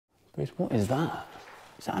What is that?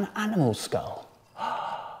 Is that an animal skull?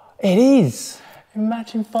 It is!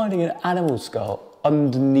 Imagine finding an animal skull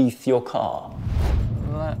underneath your car.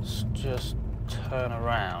 Let's just turn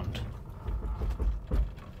around.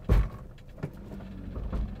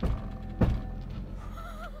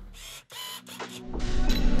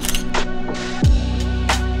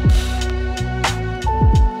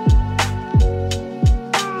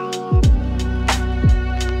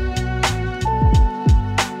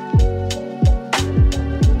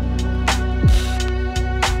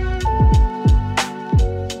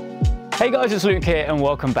 Hey guys, it's Luke here and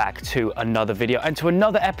welcome back to another video and to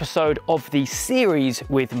another episode of the series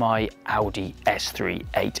with my Audi S3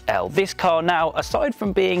 8L. This car now, aside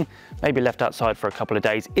from being maybe left outside for a couple of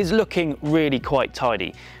days, is looking really quite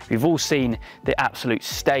tidy. We've all seen the absolute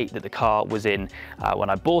state that the car was in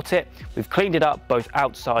when I bought it. We've cleaned it up both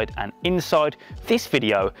outside and inside. This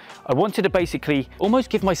video, I wanted to basically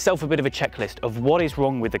almost give myself a bit of a checklist of what is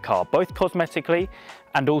wrong with the car, both cosmetically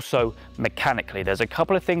and also mechanically. There's a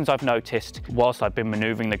couple of things I've noticed whilst I've been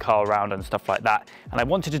maneuvering the car around and stuff like that, and I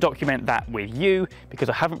wanted to document that with you because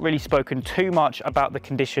I haven't really spoken too much about the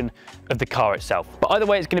condition of the car itself. But either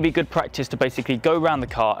way, it's going to be good practice to basically go around the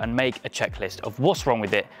car and make a checklist of what's wrong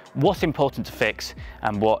with it, what's important to fix,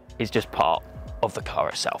 and what is just part of the car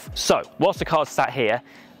itself. So whilst the car's sat here,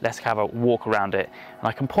 let's have a walk around it and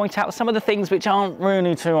I can point out some of the things which aren't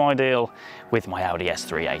really too ideal with my Audi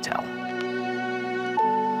S3 8L.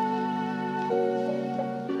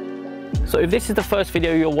 So if this is the first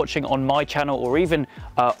video you're watching on my channel or even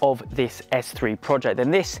of this S3 project, then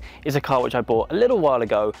this is a car which I bought a little while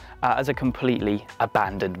ago as a completely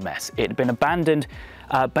abandoned mess. It had been abandoned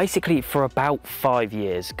basically for about 5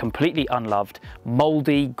 years, completely unloved,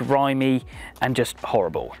 moldy, grimy, and just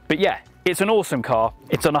horrible. But yeah, it's an awesome car.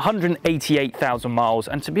 It's on 188,000 miles,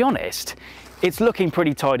 and to be honest, it's looking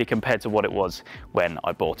pretty tidy compared to what it was when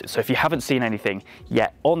I bought it. So if you haven't seen anything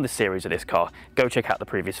yet on the series of this car, go check out the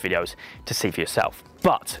previous videos to see for yourself.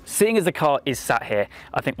 But seeing as the car is sat here,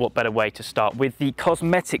 I think what better way to start with the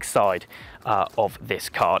cosmetic side of this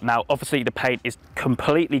car. Now, obviously the paint is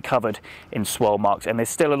completely covered in swirl marks and there's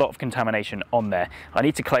still a lot of contamination on there. I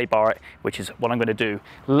need to clay bar it, which is what I'm going to do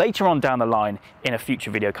later on down the line in a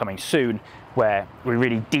future video coming soon, where we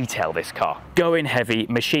really detail this car. Go in heavy,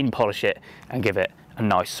 machine polish it, and give it a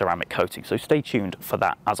nice ceramic coating. So stay tuned for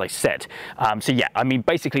that, as I said. So yeah, I mean,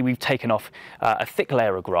 basically we've taken off a thick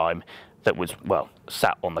layer of grime that was, well,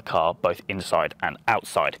 sat on the car, both inside and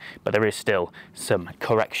outside. But there is still some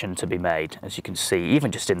correction to be made, as you can see,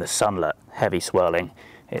 even just in the sunlight, heavy swirling.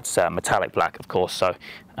 It's metallic black, of course, so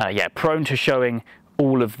yeah, prone to showing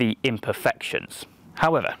all of the imperfections.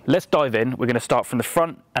 However, let's dive in. We're going to start from the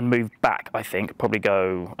front and move back, I think, probably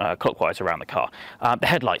go clockwise around the car. The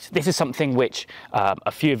headlights, this is something which a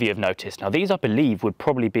few of you have noticed. Now these, I believe, would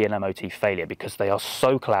probably be an MOT failure because they are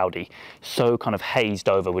so cloudy, so kind of hazed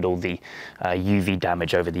over with all the UV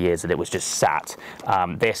damage over the years that it was just sat.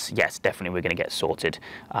 This, yes, definitely we're going to get sorted.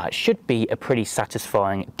 It should be a pretty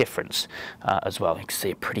satisfying difference as well. You can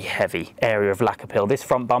see a pretty heavy area of lacquer peel. This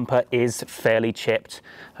front bumper is fairly chipped.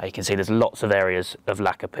 You can see there's lots of areas of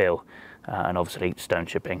lacquer peel and obviously stone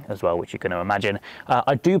chipping as well, which you can imagine.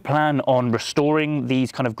 I do plan on restoring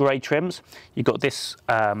these kind of grey trims. You've got this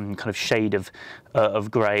kind of shade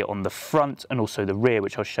of grey on the front and also the rear,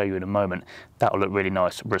 which I'll show you in a moment. That'll look really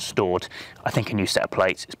nice restored. I think a new set of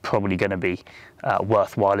plates is probably going to be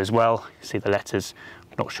worthwhile as well. See the letters.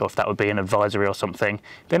 Not sure if that would be an advisory or something.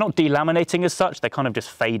 They're not delaminating as such, they're kind of just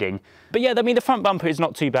fading. But yeah, I mean, the front bumper is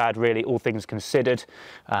not too bad really, all things considered.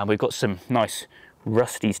 We've got some nice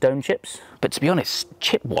rusty stone chips, but to be honest,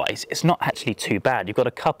 chip-wise, it's not actually too bad. You've got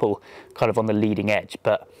a couple kind of on the leading edge,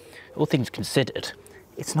 but all things considered,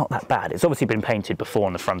 it's not that bad. It's obviously been painted before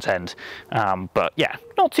on the front end, but yeah,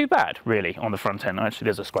 not too bad really on the front end. Actually,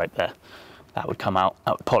 there's a scrape there. That would come out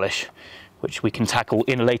with polish, which we can tackle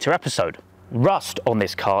in a later episode. Rust on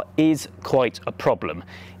this car is quite a problem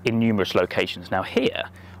in numerous locations. Now here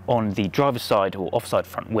on the driver's side or offside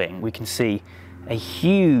front wing, we can see a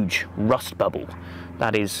huge rust bubble.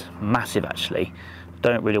 That is massive actually.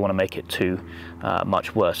 Don't really want to make it too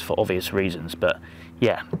much worse for obvious reasons, but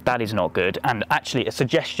yeah, that is not good. And actually a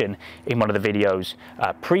suggestion in one of the videos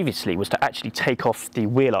previously was to actually take off the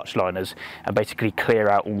wheel arch liners and basically clear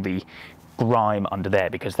out all the grime under there,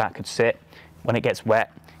 because that could sit, when it gets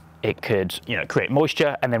wet, it could, you know, create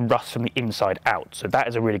moisture and then rust from the inside out. So that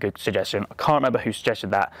is a really good suggestion. I can't remember who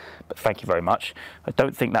suggested that, but thank you very much. I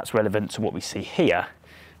don't think that's relevant to what we see here,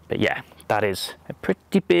 But yeah, that is a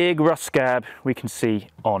pretty big rust scab we can see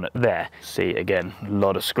on there. See, again, a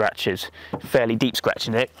lot of scratches, fairly deep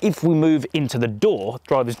scratching there. If we move into the door,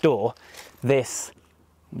 driver's door, this,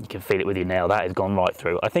 you can feel it with your nail, that has gone right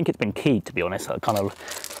through. I think it's been keyed, to be honest. That kind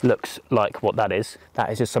of looks like what that is.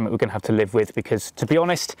 That is just something we're gonna have to live with, because to be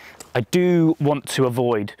honest, I do want to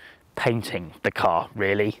avoid painting the car,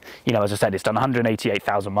 really. You know, as I said, it's done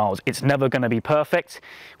 188,000 miles. It's never going to be perfect.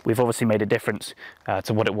 We've obviously made a difference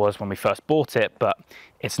to what it was when we first bought it, but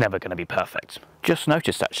it's never going to be perfect. Just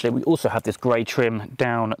noticed, actually, we also have this grey trim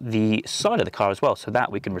down the side of the car as well, so that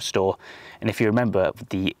we can restore. And if you remember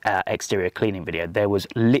the exterior cleaning video, there was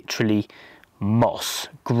literally moss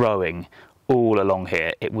growing all along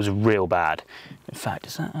here. It was real bad. In fact,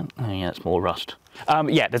 is that, oh yeah, it's more rust.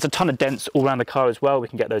 Yeah, there's a ton of dents all around the car as well. We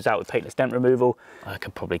can get those out with paintless dent removal. I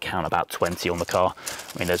could probably count about 20 on the car.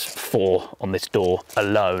 I mean, there's 4 on this door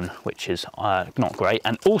alone, which is not great.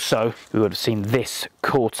 And also, we would have seen this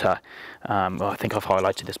quarter. Well, I think I've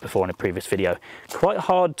highlighted this before in a previous video. Quite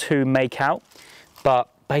hard to make out, but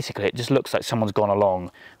basically it just looks like someone's gone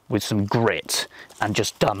along with some grit and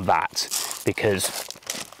just done that, because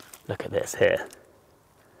look at this here.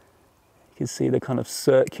 You can see the kind of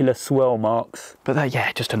circular swirl marks. But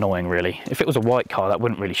yeah, just annoying, really. If it was a white car, that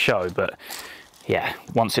wouldn't really show, but yeah,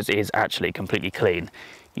 once it is actually completely clean,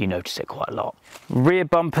 you notice it quite a lot. Rear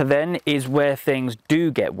bumper then is where things do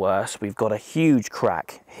get worse. We've got a huge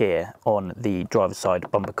crack here on the driver's side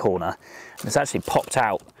bumper corner. And it's actually popped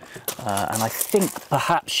out, and I think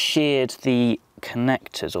perhaps sheared the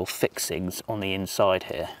connectors or fixings on the inside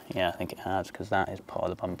here. Yeah, I think it has, because that is part of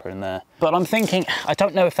the bumper in there. But I'm thinking, I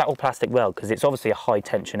don't know if that will plastic well, because it's obviously a high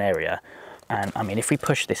tension area. And I mean, if we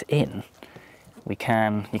push this in, you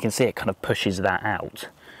can see it kind of pushes that out.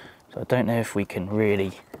 So I don't know if we can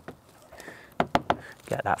really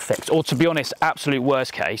get that fixed. Or to be honest, absolute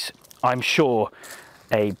worst case, I'm sure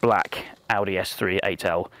a black Audi S3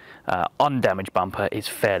 8L undamaged bumper is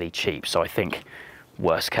fairly cheap. So I think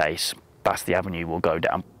worst case, that's the avenue we'll go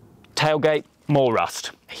down. Tailgate, more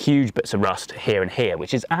rust. Huge bits of rust here and here,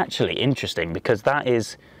 which is actually interesting because that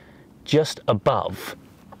is just above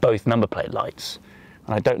both number plate lights.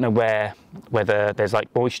 And I don't know whether there's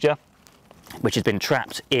like moisture, which has been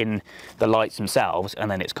trapped in the lights themselves,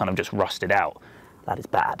 and then it's kind of just rusted out. That is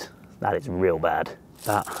bad. That is real bad.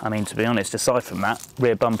 But I mean, to be honest, aside from that,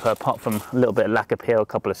 rear bumper, apart from a little bit of lack of peel, a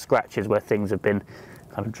couple of scratches where things have been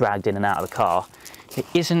kind of dragged in and out of the car, it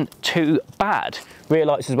isn't too bad. Rear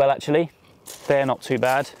lights as well, actually. They're not too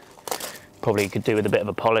bad. Probably could do with a bit of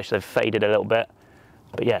a polish. They've faded a little bit.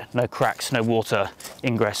 But yeah, no cracks, no water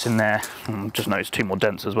ingress in there. Just noticed 2 more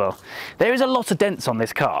dents as well. There is a lot of dents on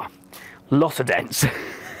this car. Lot of dents.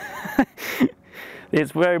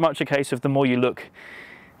 It's very much a case of the more you look,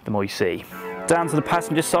 the more you see. Down to the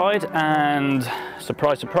passenger side, and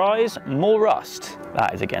surprise, surprise, more rust.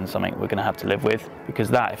 That is again something we're gonna have to live with, because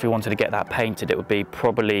that, if we wanted to get that painted, it would be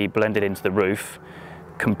probably blended into the roof,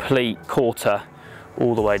 complete quarter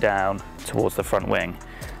all the way down towards the front wing.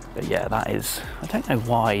 But yeah, that is, I don't know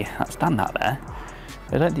why that's done that there.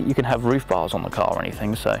 I don't think you can have roof bars on the car or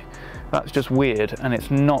anything, so that's just weird, and it's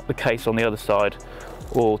not the case on the other side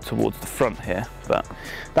or towards the front here, but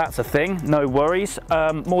that's a thing, no worries.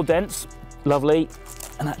 More dents, lovely.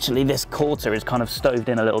 And actually this quarter is kind of stoved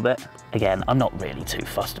in a little bit. Again, I'm not really too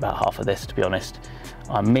fussed about half of this, to be honest.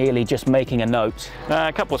 I'm merely just making a note.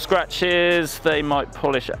 A couple of scratches, they might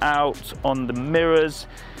polish out on the mirrors.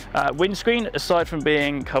 Windscreen, aside from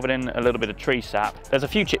being covered in a little bit of tree sap, there's a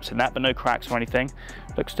few chips in that, but no cracks or anything.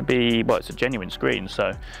 Looks to be, well, it's a genuine screen,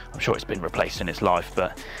 so I'm sure it's been replaced in its life.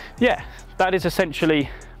 But yeah, that is essentially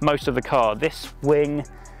most of the car. This wing,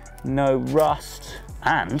 no rust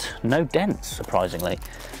and no dents, surprisingly.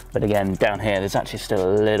 But again, down here, there's actually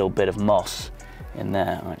still a little bit of moss in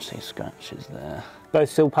there. I actually scratches there. Both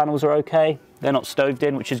sill panels are okay. They're not stoved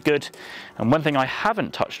in, which is good. And one thing I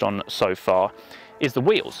haven't touched on so far is the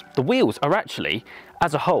wheels. The wheels are actually,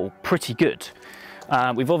 as a whole, pretty good.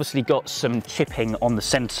 We've obviously got some chipping on the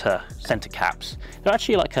center caps. They're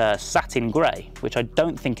actually like a satin grey, which I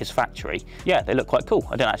don't think is factory. Yeah, they look quite cool.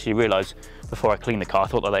 I didn't actually realise before I cleaned the car. I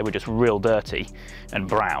thought that they were just real dirty and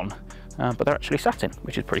brown, but they're actually satin,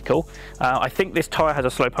 which is pretty cool. I think this tyre has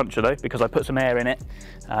a slow puncture though, because I put some air in it.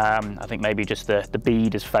 I think maybe just the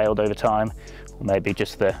bead has failed over time, or maybe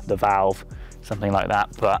just the valve, something like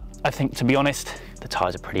that. But I think, to be honest, the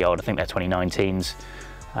tyres are pretty old. I think they're 2019s.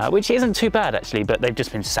 Which isn't too bad actually, but they've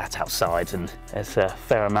just been sat outside and there's a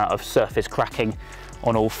fair amount of surface cracking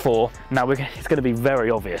on all 4. Now it's going to be very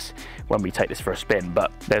obvious when we take this for a spin,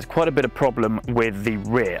 but there's quite a bit of problem with the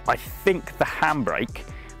rear. I think the handbrake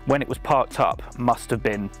when it was parked up, must have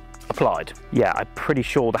been applied. Yeah, I'm pretty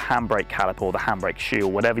sure the handbrake caliper or the handbrake shoe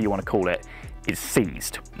or whatever you want to call it is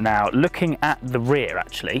seized. Now, looking at the rear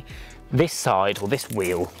actually, this side or this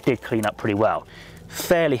wheel did clean up pretty well.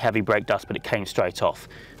 Fairly heavy brake dust, but it came straight off,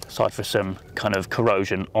 aside for some kind of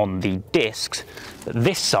corrosion on the discs. But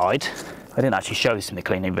this side, I didn't actually show this in the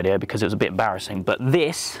cleaning video because it was a bit embarrassing, but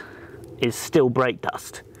this is still brake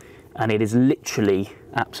dust and it is literally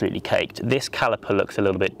absolutely caked. This caliper looks a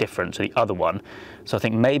little bit different to the other one, so I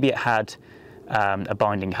think maybe it had a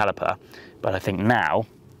binding caliper, but I think now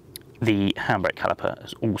the handbrake caliper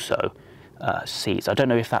is also seized. I don't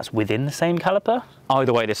know if that's within the same caliper.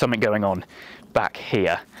 Either way, there's something going on back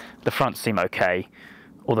here. The fronts seem okay,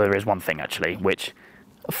 although there is one thing actually, which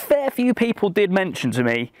a fair few people did mention to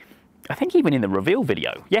me, I think even in the reveal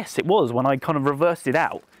video. Yes, it was when I kind of reversed it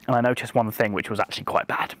out, and I noticed one thing which was actually quite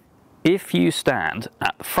bad. If you stand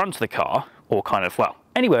at the front of the car, or kind of, well,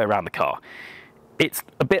 anywhere around the car, it's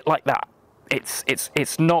a bit like that.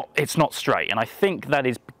 It's not straight, and I think that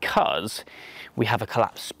is because we have a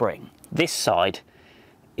collapsed spring. This side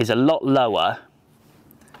is a lot lower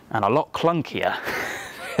and a lot clunkier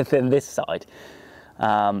than this side.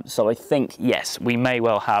 So I think, yes, we may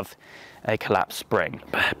well have a collapsed spring.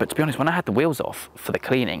 But to be honest, when I had the wheels off for the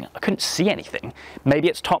cleaning, I couldn't see anything. Maybe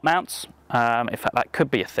it's top mounts. In fact, that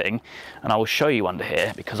could be a thing. And I will show you under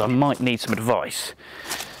here because I might need some advice.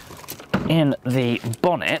 In the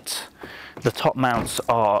bonnet, the top mounts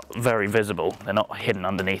are very visible. They're not hidden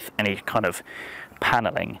underneath any kind of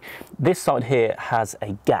paneling. This side here has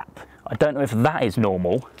a gap. I don't know if that is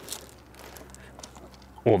normal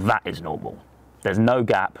or that is normal. There's no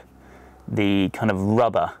gap. The kind of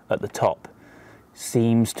rubber at the top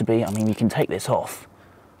seems to be, I mean, you can take this off.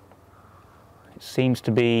 It seems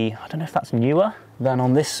to be, I don't know if that's newer than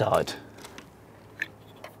on this side.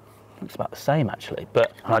 Looks about the same actually,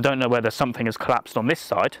 but I don't know whether something has collapsed on this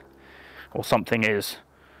side or something is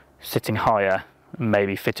sitting higher and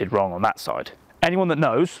maybe fitted wrong on that side. Anyone that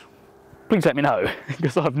knows, please let me know,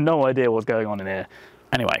 because I have no idea what's going on in here.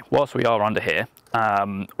 Anyway, whilst we are under here,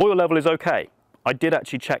 oil level is okay. I did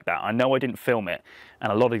actually check that. I know I didn't film it,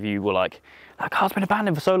 and a lot of you were like, that car's been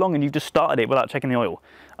abandoned for so long and you've just started it without checking the oil.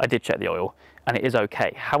 I did check the oil and it is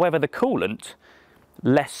okay. However, the coolant,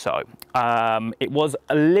 less so. It was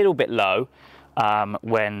a little bit low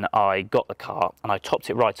when I got the car and I topped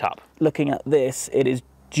it right up. Looking at this, it is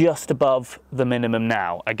just above the minimum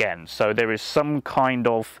now again. So there is some kind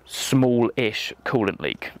of small-ish coolant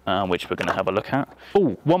leak, which we're gonna have a look at.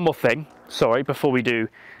 Oh, one more thing, sorry, before we do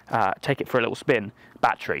take it for a little spin.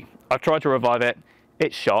 Battery. I've tried to revive it,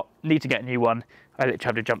 it's shot, need to get a new one. I literally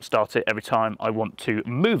have to jump start it every time I want to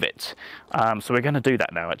move it. So we're gonna do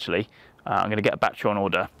that now actually. I'm gonna get a battery on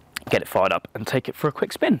order, get it fired up and take it for a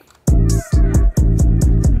quick spin.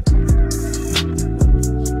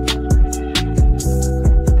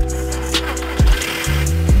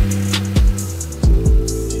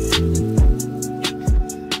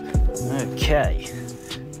 Okay,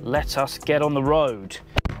 let us get on the road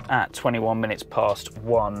at 21 minutes past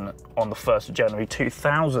 1 on the 1st of January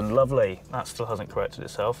 2000. Lovely. That still hasn't corrected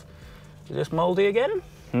itself. Is this mouldy again?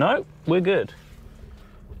 No, we're good.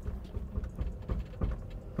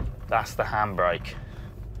 That's the handbrake.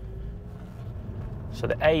 So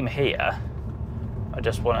the aim here, I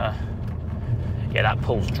just want to, yeah, that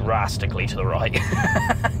pulls drastically to the right.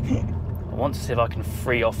 I want to see if I can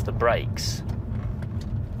free off the brakes.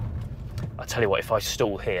 I tell you what, if I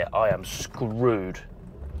stall here, I am screwed.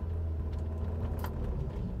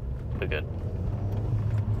 We're good.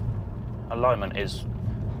 Alignment is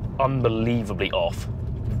unbelievably off.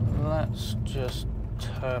 Let's just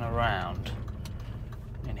turn around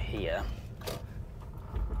in here.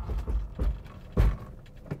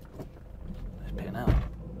 Let's pin out.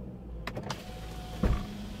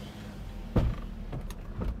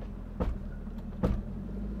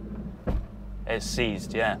 It's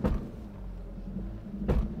seized, yeah.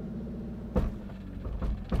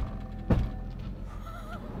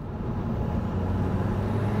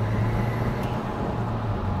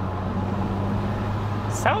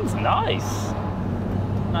 Sounds nice.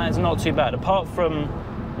 No, it's not too bad. Apart from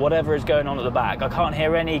whatever is going on at the back, I can't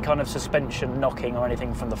hear any kind of suspension knocking or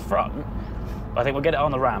anything from the front. I think we'll get it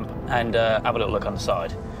on the ramp and have a little look on the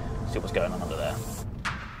side, see what's going on under there.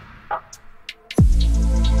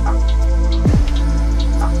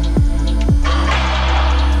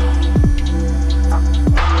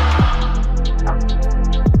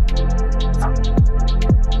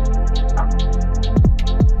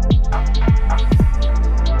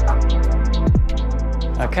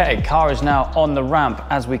 Okay, car is now on the ramp,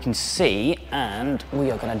 as we can see, and we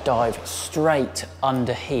are going to dive straight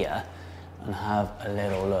under here and have a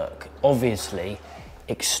little look. Obviously,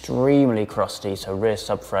 extremely crusty, so rear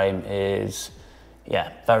subframe is,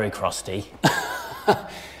 yeah, very crusty.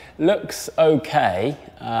 Looks okay,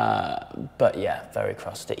 but yeah, very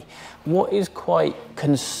crusty. What is quite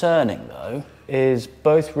concerning though, is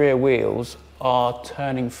both rear wheels are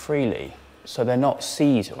turning freely, so they're not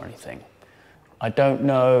C's or anything. I don't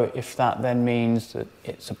know if that then means that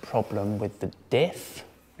it's a problem with the diff,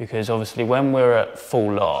 because obviously when we're at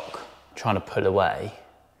full lock, trying to pull away,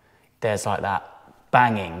 there's like that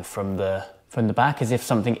banging from the back, as if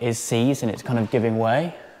something is seized and it's kind of giving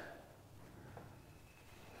way.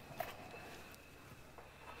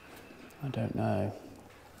 I don't know.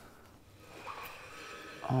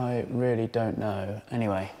 I really don't know.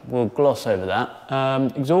 Anyway, we'll gloss over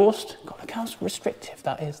that. Exhaust, God, look how restrictive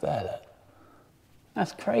that is there, look.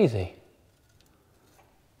 That's crazy.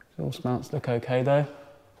 Exhaust mounts look okay though.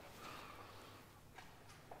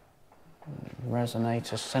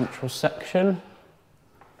 Resonator central section.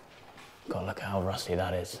 God, look how rusty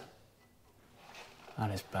that is.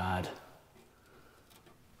 That is bad.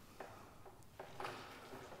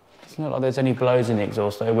 It's not like there's any blows in the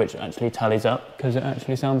exhaust though, which actually tallies up because it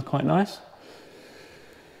actually sounds quite nice.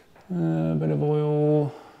 A bit of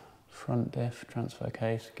oil, front diff, transfer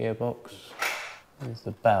case, gearbox. There's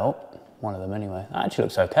the belt, one of them anyway. That actually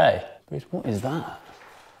looks okay. Bruce, what is that?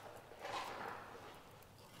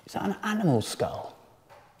 Is that an animal skull?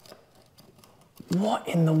 What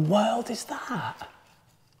in the world is that?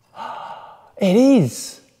 It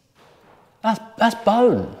is. That's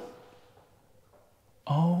bone.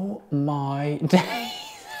 Oh my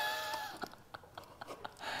days.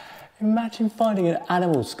 Imagine finding an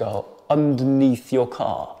animal skull underneath your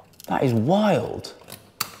car. That is wild.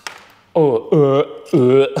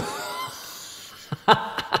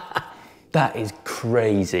 That is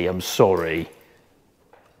crazy, I'm sorry.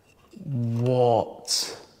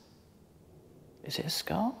 What? Is it a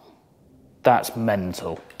skull? That's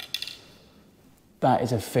mental. That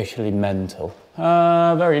is officially mental.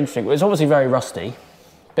 Very interesting. Well, it's obviously very rusty.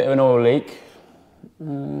 Bit of an oil leak.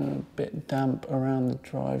 Bit damp around the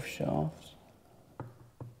drive shafts.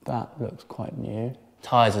 That looks quite new.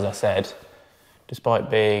 Tyres, as I said, despite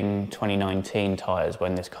being 2019 tyres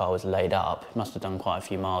when this car was laid up, it must have done quite a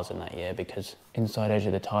few miles in that year because inside edge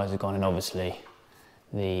of the tyres have gone, and obviously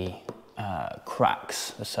the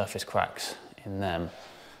cracks, the surface cracks in them. In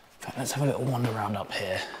fact, let's have a little wander around up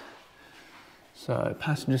here. So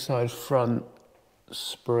passenger side front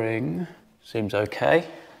spring seems okay.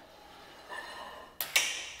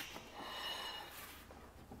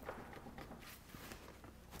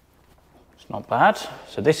 It's not bad.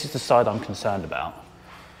 So this is the side I'm concerned about.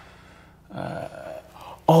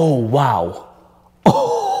 Oh, wow.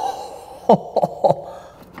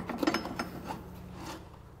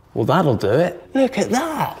 Well, that'll do it. Look at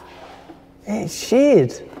that. It's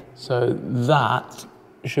sheared. So that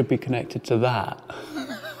should be connected to that.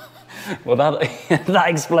 Well, that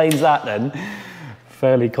explains that then,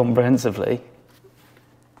 fairly comprehensively.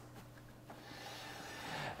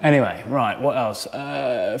 Anyway, right, what else?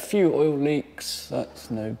 A few oil leaks, that's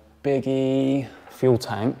no biggie. Fuel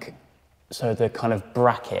tank, so the kind of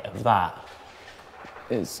bracket of that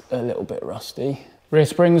is a little bit rusty. Rear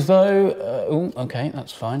springs though, oh, okay,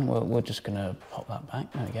 that's fine. We're just gonna pop that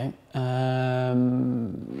back, there we go.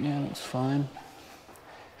 Yeah, that's fine.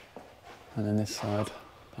 And then this side,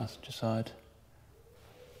 passenger side.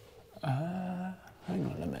 Hang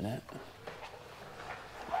on a minute.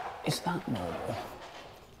 Is that normal?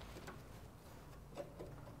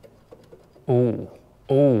 Oh,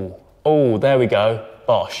 oh, oh, there we go,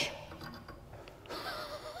 bosh.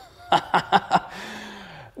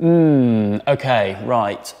 Okay,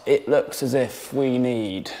 right. It looks as if we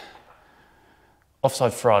need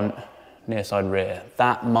offside front, near side rear.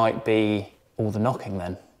 That might be all the knocking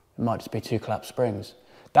then. It might just be two collapsed springs.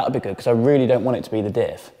 That would be good, because I really don't want it to be the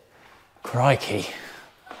diff. Crikey.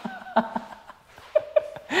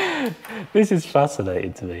 This is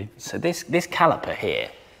fascinating to me. So this caliper here,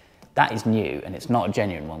 that is new, and it's not a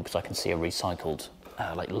genuine one, because I can see a recycled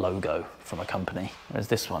like logo from a company. Whereas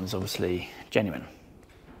this one's obviously genuine.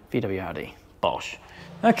 VW Audi, bosh.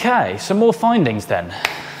 Okay, some more findings then.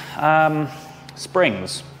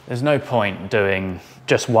 Springs. There's no point doing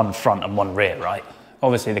just one front and one rear, right?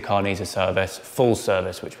 Obviously the car needs a service, full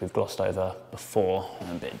service, which we've glossed over before.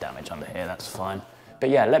 And a bit of damage under here, that's fine. But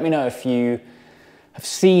yeah, let me know if you have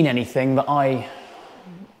seen anything that I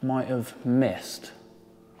might have missed.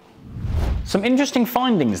 Some interesting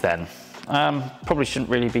findings then. Probably shouldn't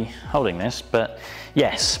really be holding this, but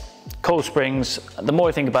yes, coil springs, the more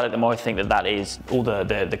I think about it, the more I think that that is all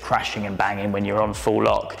the crashing and banging when you're on full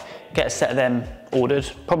lock. Get a set of them ordered,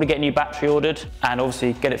 probably get a new battery ordered, and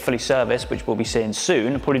obviously get it fully serviced, which we'll be seeing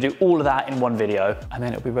soon. Probably do all of that in one video, and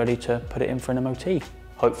then it'll be ready to put it in for an MOT,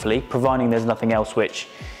 hopefully, providing there's nothing else which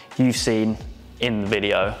you've seen in the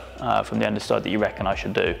video from the underside that you reckon I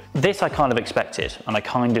should do. This I kind of expected, and I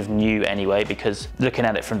kind of knew anyway, because looking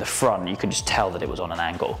at it from the front, you could just tell that it was on an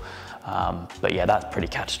angle. But yeah, that's pretty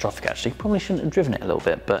catastrophic actually. Probably shouldn't have driven it a little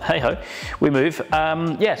bit, but hey ho, we move.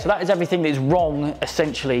 Yeah, so that is everything that is wrong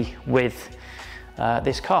essentially with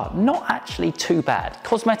this car. Not actually too bad.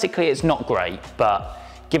 Cosmetically, it's not great, but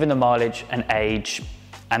given the mileage and age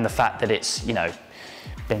and the fact that it's, you know,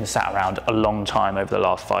 been sat around a long time over the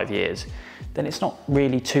last 5 years, then it's not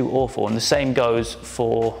really too awful. And the same goes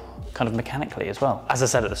for kind of mechanically as well. As I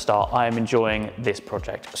said at the start, I am enjoying this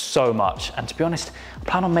project so much. And to be honest, I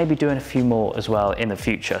plan on maybe doing a few more as well in the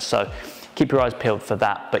future. So keep your eyes peeled for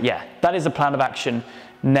that. But yeah, that is the plan of action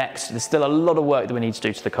next. There's still a lot of work that we need to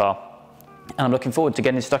do to the car, and I'm looking forward to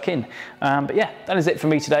getting it stuck in. But yeah, that is it for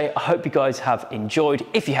me today. I hope you guys have enjoyed.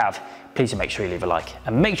 If you have, please make sure you leave a like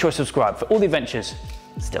and make sure to subscribe for all the adventures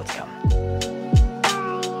still to come.